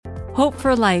Hope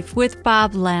for Life with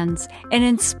Bob Lenz, an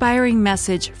inspiring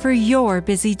message for your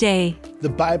busy day. The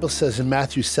Bible says in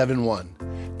Matthew 7:1,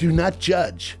 "Do not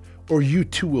judge, or you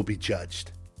too will be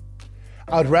judged."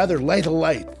 I would rather light a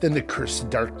light than to curse the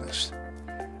darkness.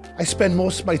 I spend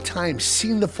most of my time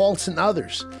seeing the faults in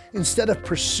others instead of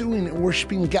pursuing and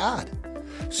worshiping God.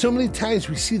 So many times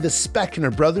we see the speck in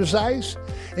our brother's eyes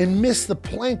and miss the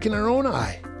plank in our own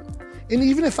eye. And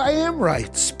even if I am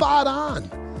right, spot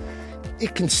on,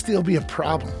 it can still be a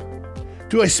problem.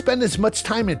 Do I spend as much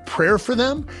time in prayer for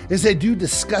them as I do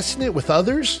discussing it with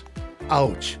others?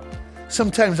 Ouch.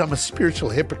 Sometimes I'm a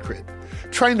spiritual hypocrite,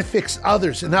 trying to fix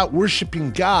others and not worshiping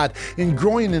God and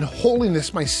growing in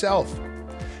holiness myself.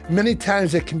 Many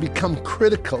times I can become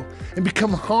critical and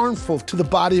become harmful to the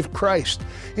body of Christ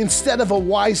instead of a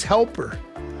wise helper.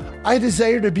 I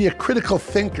desire to be a critical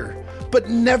thinker, but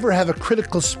never have a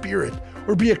critical spirit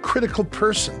or be a critical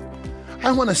person.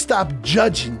 I want to stop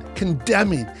judging,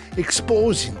 condemning,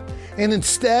 exposing, and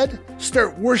instead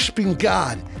start worshiping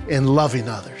God and loving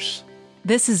others.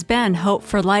 This has been Hope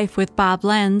for Life with Bob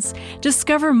Lenz.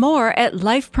 Discover more at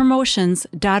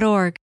lifepromotions.org.